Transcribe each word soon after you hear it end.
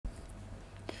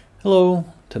Hello,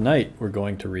 tonight we're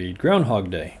going to read Groundhog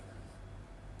Day.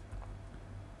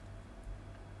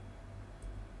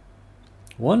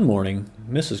 One morning,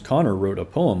 Mrs. Connor wrote a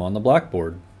poem on the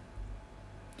blackboard.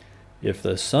 If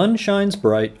the sun shines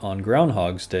bright on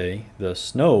Groundhog's Day, the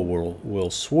snow will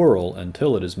swirl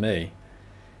until it is May.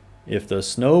 If the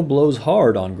snow blows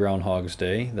hard on Groundhog's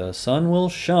Day, the sun will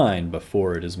shine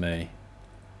before it is May.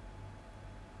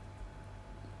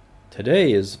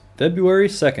 Today is February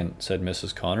 2nd, said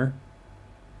Mrs. Connor.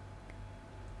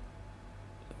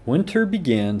 Winter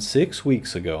began 6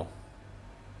 weeks ago.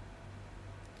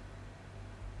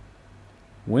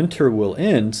 Winter will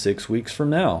end 6 weeks from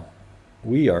now.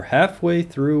 We are halfway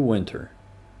through winter.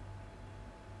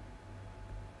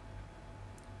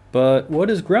 But what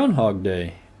is Groundhog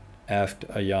Day? Asked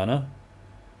Ayanna.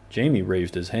 Jamie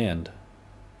raised his hand.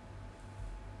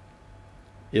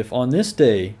 If on this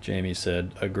day, Jamie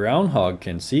said, a groundhog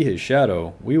can see his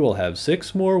shadow, we will have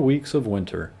 6 more weeks of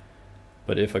winter.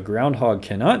 But if a groundhog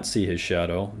cannot see his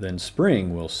shadow, then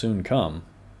spring will soon come.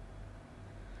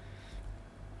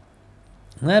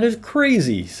 That is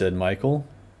crazy, said Michael.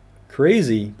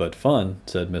 Crazy, but fun,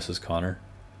 said Mrs. Connor.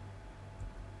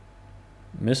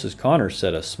 Mrs. Connor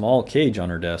set a small cage on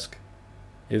her desk.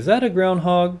 Is that a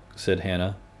groundhog? Said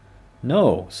Hannah.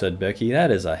 No, said Becky,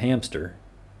 that is a hamster.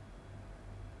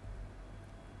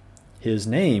 His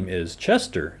name is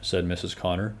Chester, said Mrs.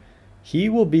 Connor. He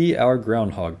will be our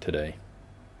groundhog today.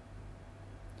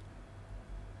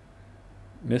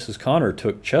 Mrs. Connor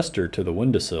took Chester to the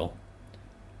windowsill.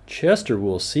 Chester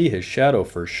will see his shadow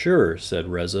for sure, said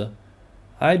Reza.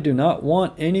 I do not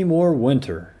want any more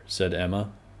winter, said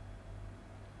Emma.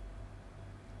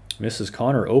 Mrs.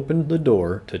 Connor opened the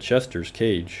door to Chester's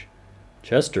cage.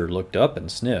 Chester looked up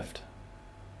and sniffed.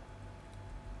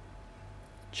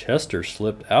 Chester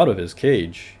slipped out of his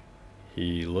cage.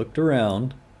 He looked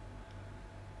around.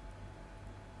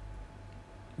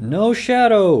 No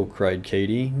shadow, cried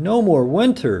Katie. No more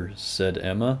winter, said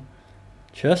Emma.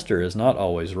 Chester is not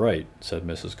always right, said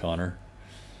Mrs. Connor.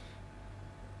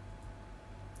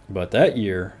 But that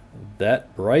year,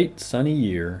 that bright sunny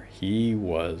year, he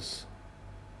was.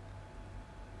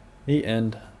 The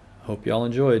end. Hope y'all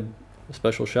enjoyed. A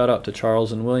special shout out to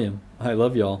Charles and William. I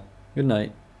love y'all. Good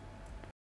night.